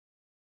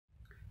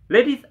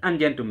Ladies and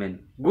gentlemen,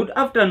 good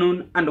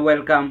afternoon and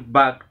welcome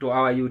back to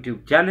our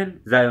YouTube channel,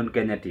 Zion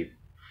Kenya TV.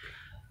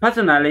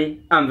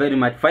 Personally, I'm very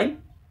much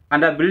fine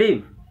and I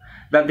believe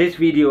that this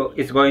video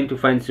is going to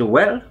find you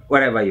well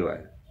wherever you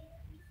are.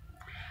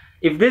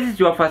 If this is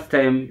your first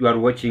time you are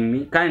watching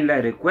me, kindly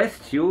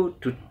request you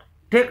to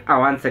take a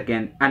 1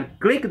 second and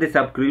click the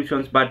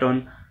subscriptions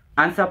button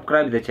and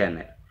subscribe the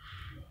channel.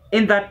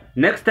 In that,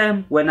 next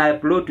time when I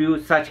upload to you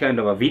such kind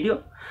of a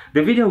video,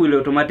 the video will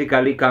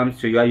automatically come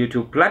to your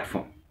YouTube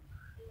platform.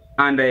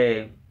 And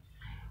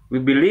we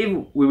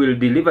believe we will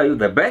deliver you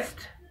the best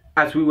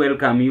as we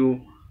welcome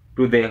you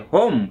to the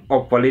home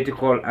of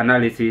political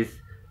analysis,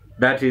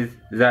 that is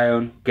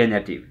Zion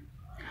Kenya TV.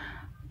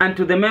 And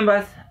to the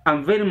members,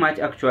 I'm very much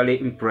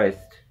actually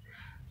impressed,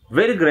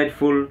 very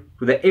grateful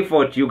to the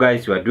effort you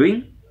guys are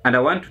doing, and I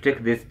want to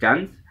take this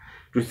chance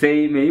to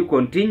say may you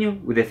continue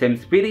with the same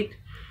spirit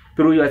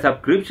through your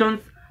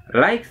subscriptions,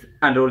 likes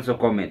and also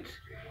comments.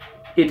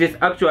 It is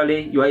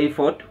actually your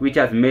effort which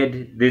has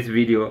made this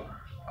video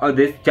or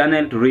this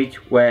channel to reach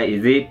where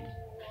is it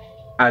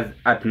as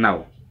at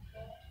now.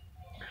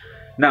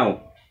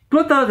 Now,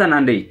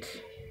 2008,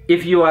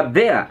 if you are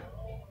there,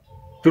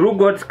 through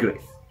God's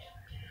grace,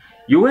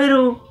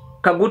 Yoweri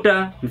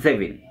Kaguta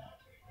Museveni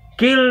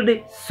killed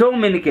so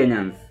many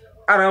Kenyans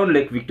around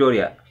Lake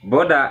Victoria,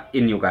 border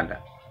in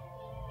Uganda.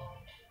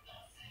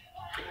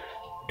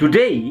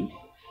 Today,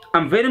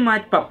 I'm very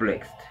much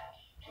perplexed,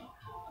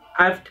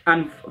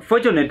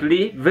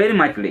 unfortunately very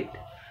much late,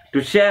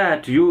 to share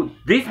to you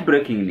this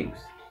breaking news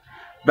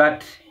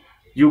that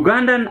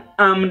Ugandan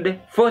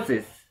Armed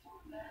Forces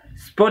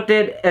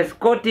spotted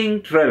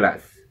escorting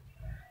trailers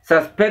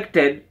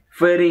suspected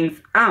ferrying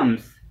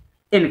arms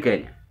in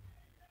Kenya.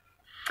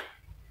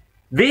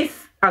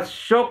 This has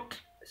shocked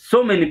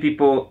so many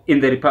people in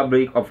the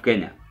Republic of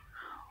Kenya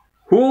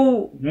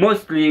who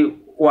mostly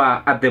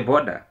were at the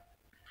border.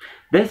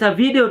 There's a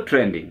video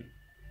trending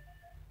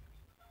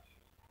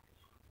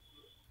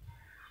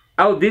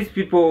how these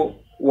people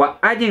were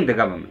urging the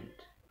government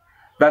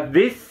that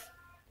this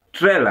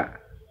trailer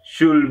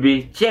should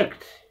be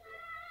checked.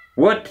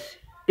 What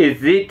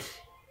is it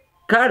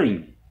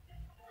carrying?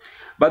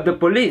 But the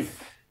police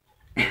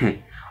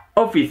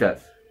officers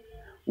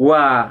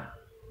were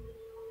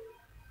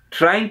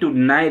trying to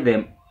deny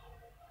them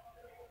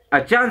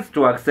a chance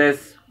to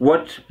access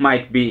what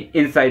might be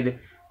inside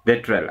the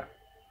trailer.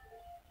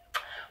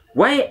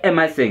 Why am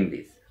I saying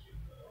this?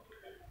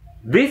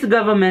 This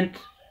government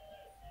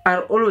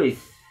are always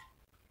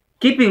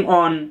keeping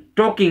on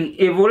talking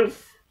evils,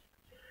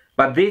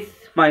 but this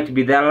might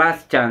be their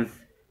last chance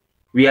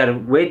we are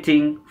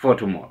waiting for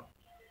tomorrow.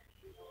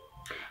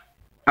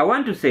 I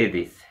want to say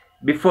this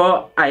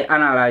before I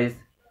analyze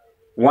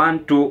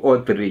 1, 2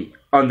 or 3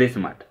 on this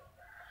matter.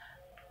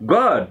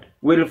 God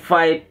will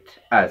fight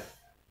us.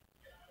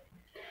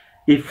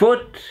 He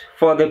fought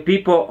for the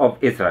people of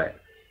Israel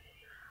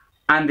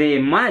and they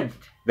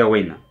emerged the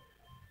winner.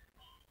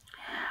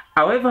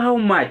 However, how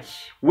much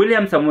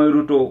William Samoei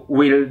Ruto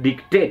will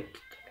dictate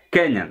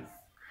Kenyans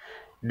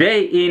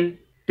day in,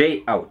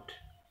 day out,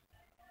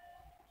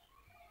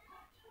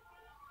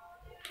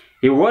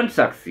 he won't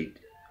succeed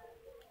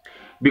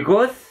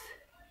because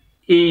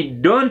he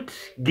don't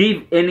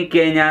give any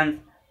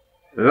Kenyans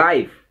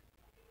life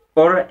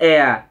or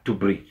air to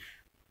breathe.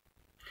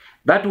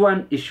 That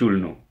one he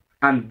should know,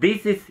 and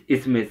this is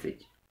his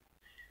message.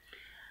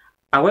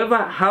 However,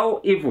 how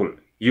evil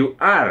you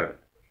are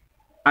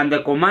and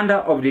the commander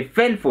of the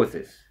defense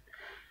forces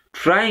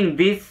trying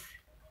this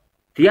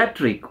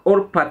theatric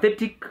or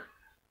pathetic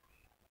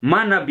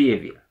manner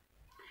behavior,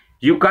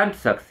 you can't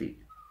succeed.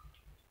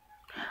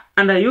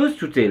 And I used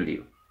to tell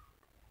you,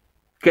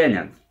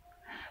 Kenyans,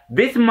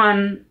 this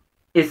man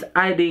is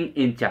hiding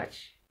in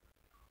church,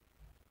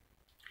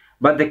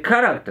 but the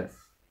characters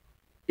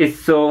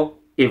is so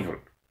evil.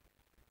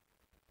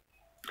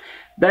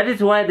 That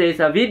is why there is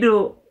a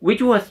video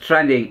which was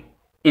trending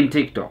in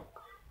TikTok,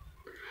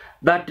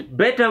 that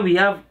better we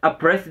have a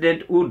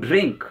president who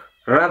drink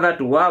rather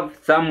to have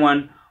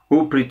someone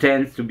who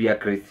pretends to be a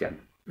Christian.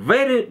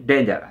 Very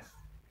dangerous.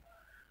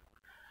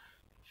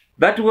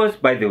 That was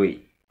by the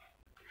way.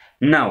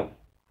 Now,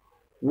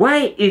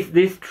 why is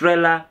this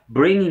trailer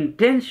bringing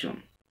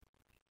tension?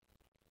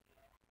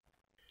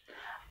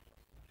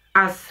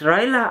 As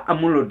Raila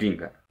Amolo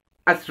Odinga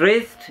has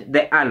raised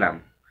the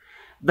alarm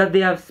that they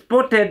have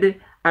spotted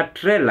a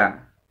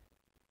trailer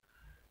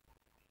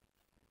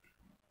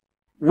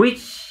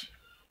which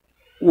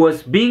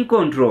was being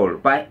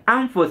controlled by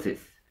armed forces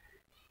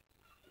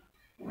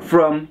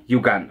from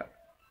Uganda.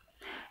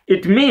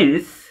 It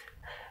means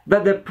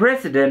that the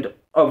president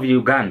of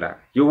Uganda,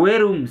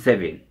 Yoweri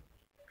Museveni,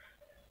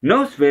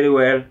 knows very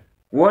well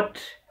what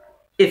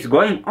is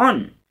going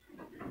on.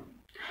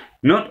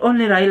 Not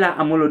only Raila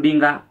Amolo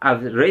Odinga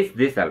has raised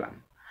this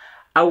alarm.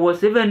 I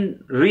was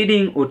even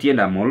reading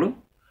Otiende Amolo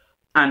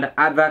and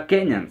other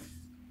Kenyans.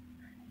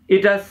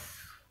 It has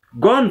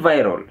gone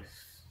viral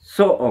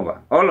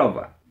all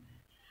over.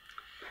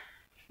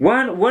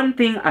 One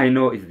thing I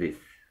know is this.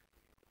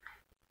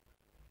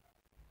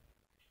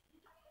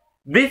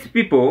 These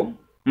people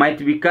might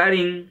be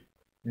carrying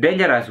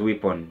dangerous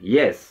weapon.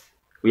 Yes,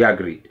 we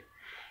agreed.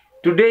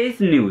 Today's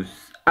news,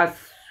 as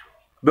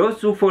those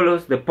who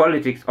follows the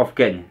politics of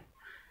Kenya,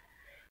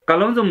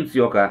 Kalonzo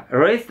Musyoka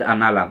raised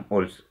an alarm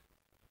also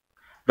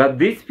that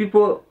these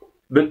people,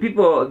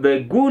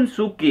 the goons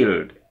who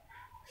killed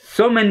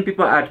so many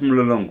people at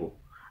Mlolongo,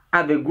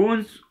 are the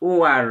goons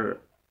who are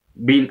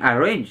being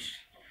arranged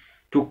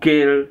to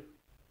kill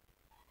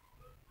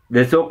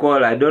the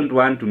so-called, I don't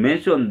want to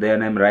mention their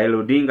name,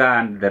 Raila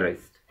Odinga and the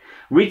rest,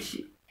 which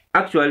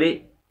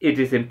actually it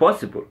is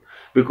impossible,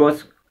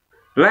 because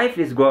life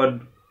is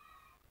God,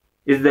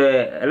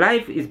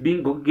 life is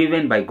being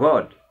given by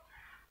God.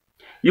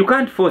 You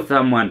can't force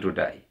someone to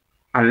die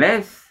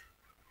unless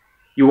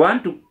you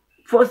want to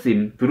force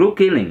him through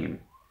killing him.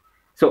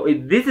 So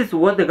this is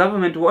what the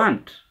government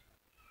want.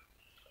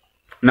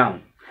 Now,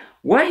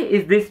 why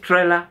is this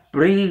trailer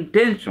bringing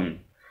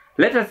tension?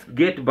 Let us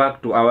get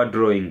back to our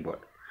drawing board.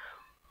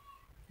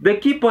 The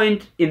key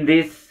point in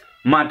this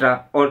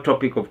matter or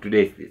topic of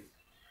today is this.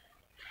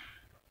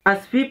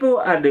 As people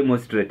are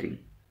demonstrating,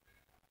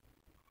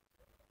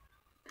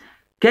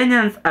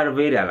 Kenyans are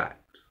very alert.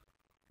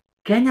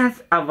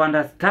 Kenyans have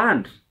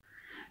understand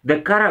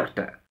the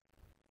character,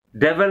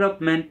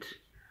 development,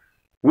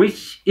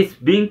 which is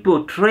being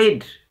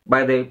portrayed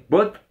by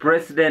both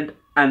president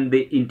and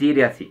the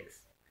interior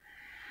CS.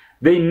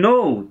 They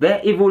know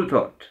their evil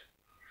thought.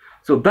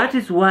 So that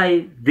is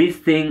why these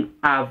things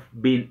have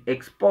been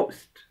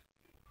exposed.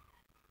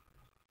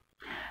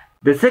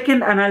 The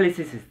second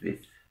analysis is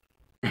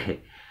this.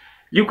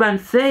 You can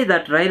say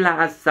that Raila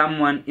has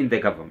someone in the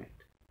government.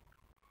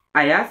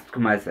 I asked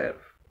myself,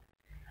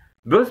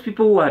 those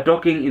people who are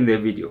talking in the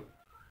video,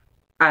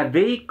 are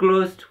they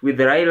close with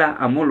Raila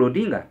Amolo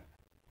Odinga?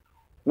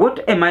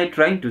 What am I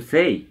trying to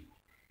say?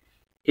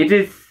 It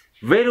is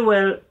very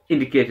well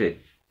indicated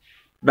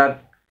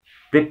that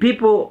the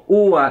people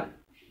who are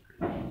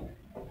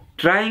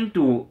trying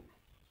to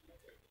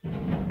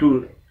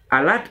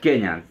alert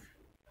Kenyans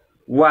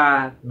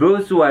were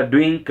those who are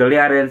doing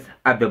clearance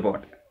at the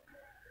border.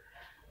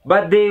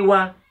 But they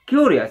were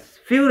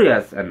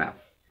furious enough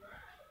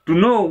to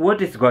know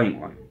what is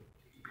going on.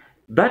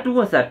 That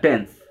was a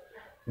tense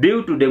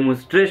due to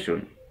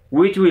demonstration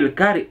which will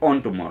carry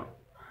on tomorrow.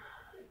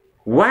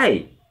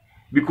 Why?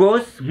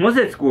 Because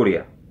Moses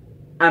Kuria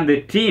and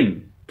the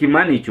team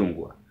Kimani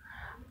Chungwa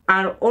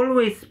are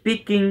always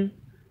speaking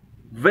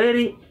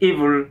very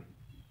evil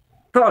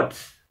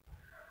thoughts,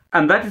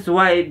 and that is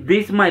why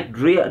this might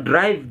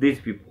drive these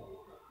people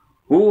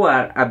who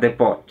are at the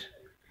port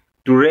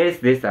to raise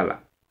this alarm.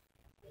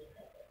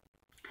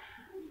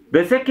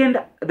 The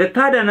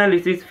third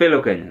analysis,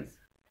 fellow Kenyans,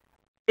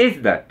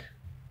 is that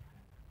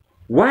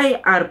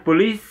why are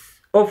police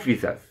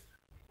officers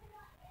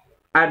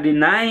are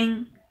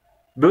denying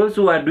those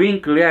who are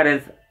doing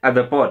clearance at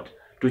the port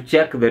to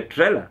check the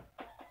trailer?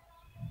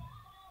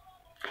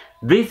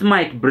 This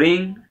might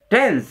bring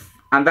tense,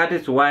 and that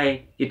is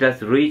why it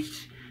has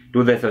reached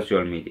to the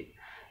social media.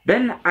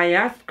 Then I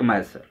ask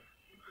myself,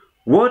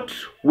 what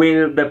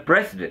will the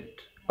President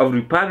of the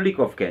Republic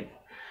of Kenya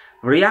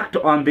react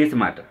on this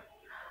matter?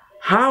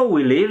 How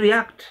will he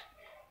react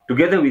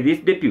together with his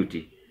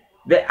deputy?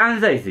 The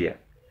answer is here.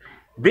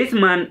 This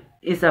man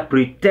is a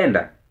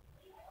pretender.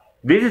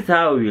 This is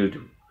how we will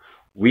do.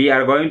 We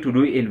are going to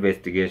do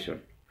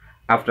investigation.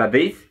 After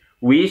this,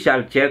 we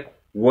shall check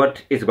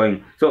what is going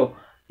on. So,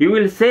 he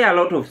will say a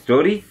lot of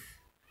stories,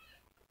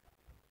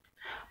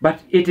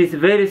 but it is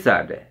very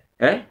sad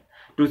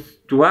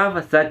to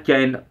have such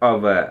kind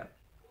of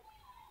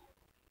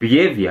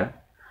behavior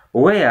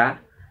where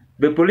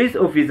the police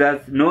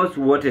officers knows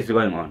what is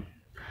going on.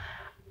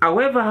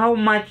 However, how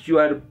much you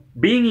are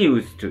being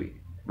used to it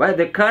by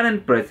the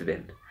current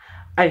president,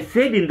 I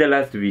said in the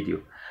last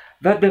video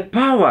that the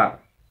power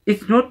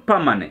is not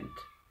permanent.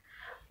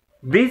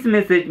 This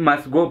message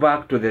must go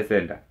back to the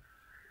sender.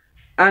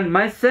 And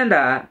my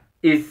sender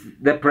is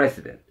the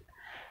president.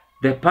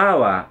 The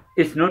power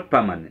is not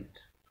permanent.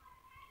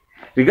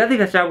 Regarding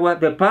Gachagua,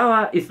 the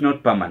power is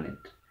not permanent.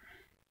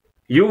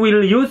 You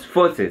will use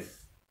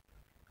forces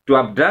to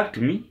abduct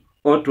me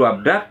or to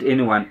abduct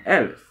anyone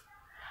else.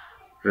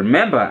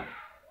 Remember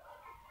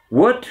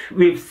what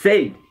we've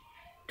said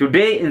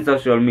today in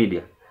social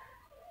media,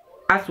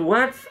 as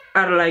words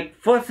are like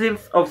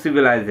fossils of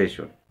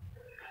civilization,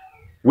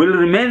 will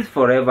remain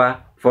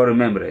forever for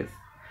remembrance,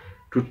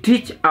 to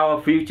teach our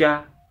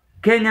future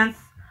Kenyans,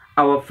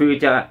 our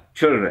future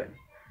children,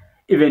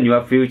 even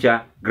your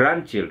future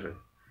grandchildren.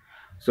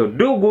 So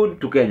do good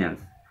to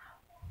Kenyans.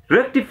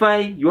 Rectify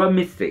your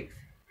mistakes.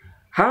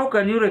 How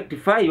can you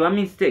rectify your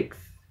mistakes?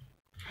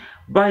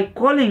 By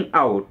calling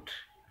out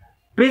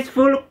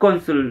peaceful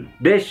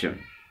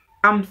consolidation.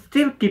 I'm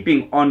still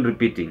keeping on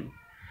repeating.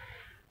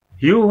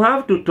 You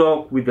have to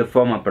talk with the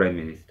former Prime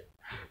Minister.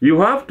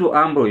 You have to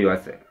humble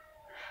yourself.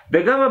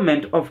 The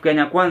government of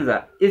Kenya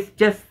Kwanza is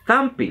just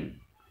thumping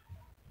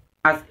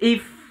as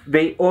if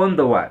they own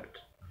the world.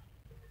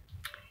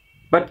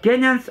 But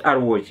Kenyans are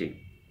watching.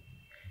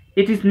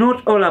 It is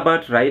not all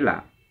about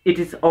Raila. It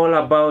is all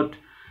about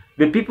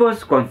the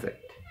people's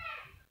concept,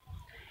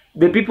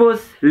 the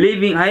people's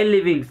high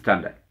living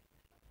standard.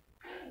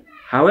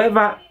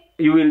 However,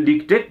 you will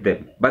dictate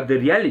them, but the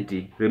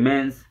reality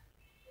remains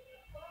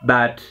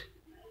that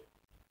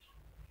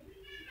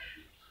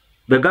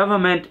the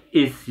government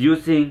is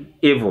using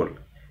evil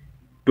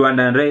to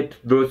underrate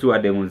those who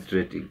are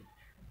demonstrating.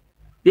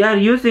 They are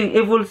using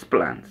evil's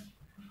plans.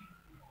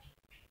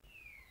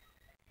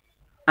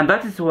 And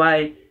that is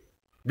why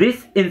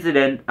this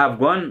incident have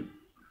gone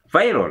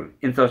viral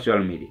in social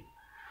media.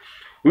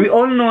 We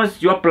all know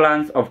your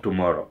plans of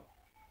tomorrow.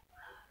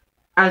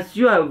 As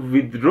you have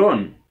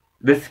withdrawn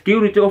the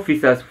security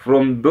officers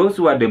from those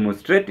who are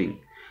demonstrating,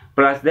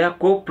 plus their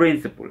core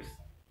principles,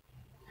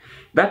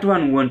 that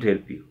one won't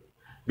help you.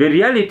 The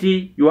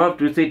reality, you have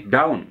to sit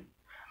down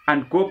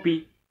and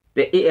copy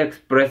the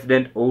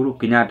ex-president Uhuru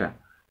Kenyatta,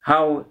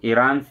 how he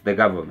runs the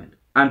government,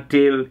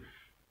 until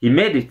he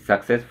made it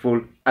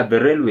successful at the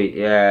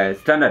railway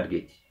standard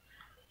gauge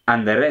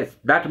and the rest,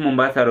 that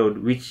Mombasa road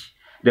which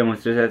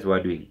demonstrators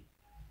were doing.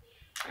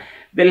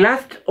 The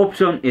last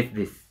option is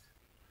this,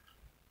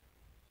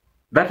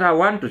 that I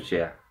want to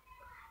share,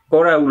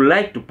 or I would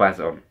like to pass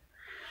on.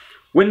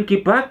 When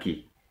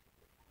Kibaki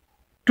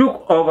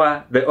took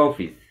over the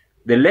office,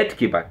 the late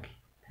Kibaki,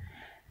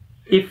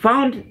 he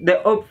found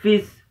the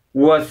office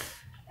was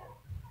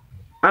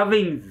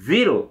having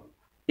zero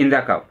in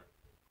the account.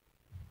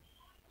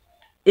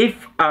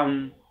 If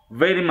I'm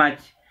very much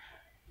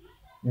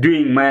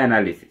doing my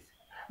analysis,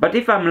 but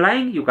if I'm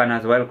lying, you can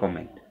as well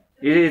comment.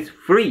 It is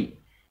free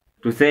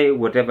to say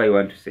whatever you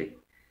want to say.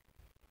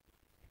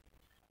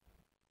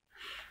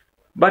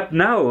 But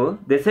now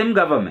the same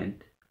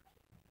government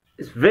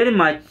is very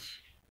much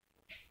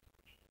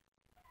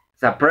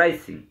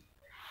surprising,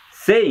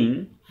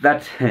 saying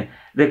that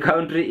the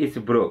country is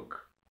broke.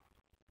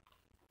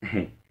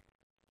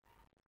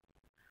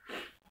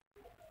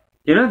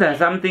 You know, there are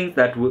some things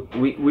that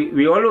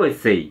we always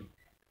say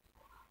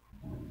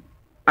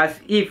as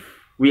if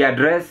we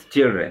address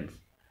children.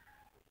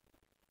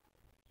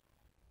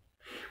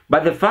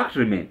 But the fact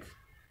remains,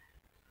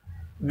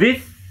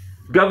 this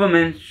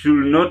government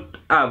should not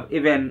have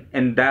even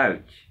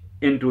indulged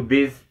into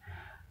this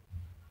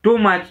too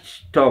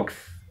much talks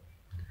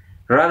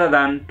rather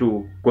than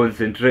to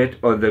concentrate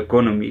on the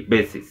economy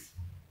basis.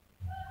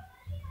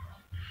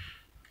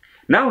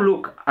 Now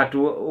look at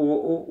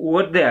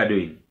what they are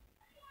doing.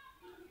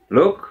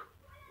 Look,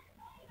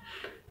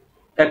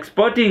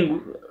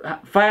 exporting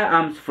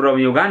firearms from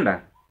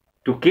Uganda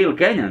to kill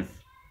Kenyans,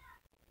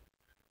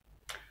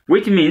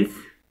 which means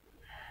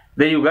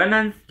the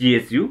Ugandans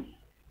GSU,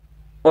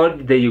 or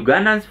the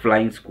Ugandans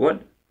Flying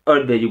Squad,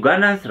 or the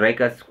Ugandans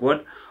Rikers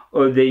Squad,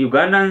 or the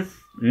Ugandans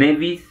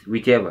Navies,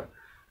 whichever,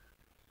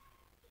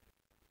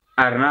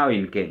 are now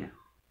in Kenya.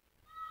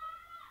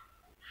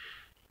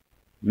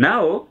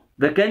 Now,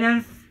 the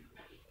Kenyans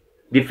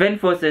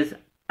Defense Forces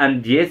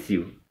and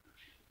GSU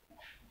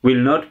will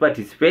not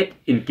participate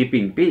in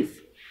keeping peace,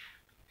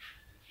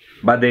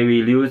 but they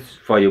will use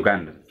for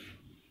Ugandans.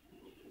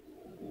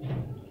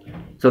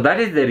 So that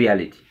is the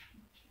reality.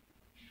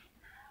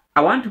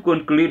 I want to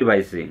conclude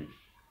by saying,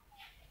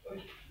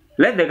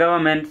 let the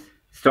government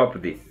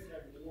stop this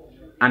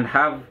and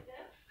have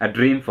a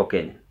dream for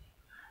Kenya.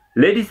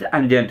 Ladies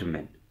and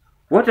gentlemen,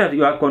 what are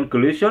your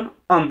conclusions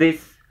on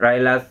this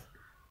Raila's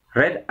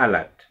red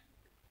alert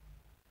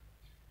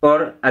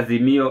or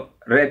Azimio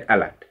red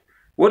alert?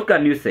 What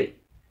can you say?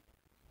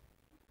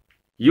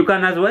 You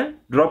can as well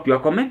drop your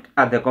comment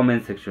at the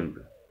comment section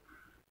below.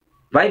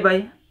 Bye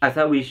bye, as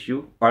I wish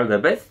you all the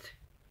best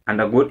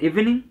and a good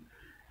evening.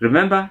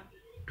 Remember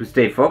to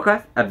stay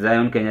focused at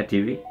Zion Kenya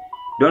TV.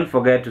 Don't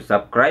forget to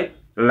subscribe,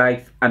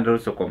 like, and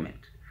also comment.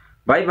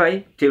 Bye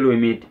bye till we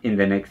meet in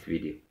the next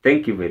video.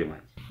 Thank you very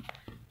much.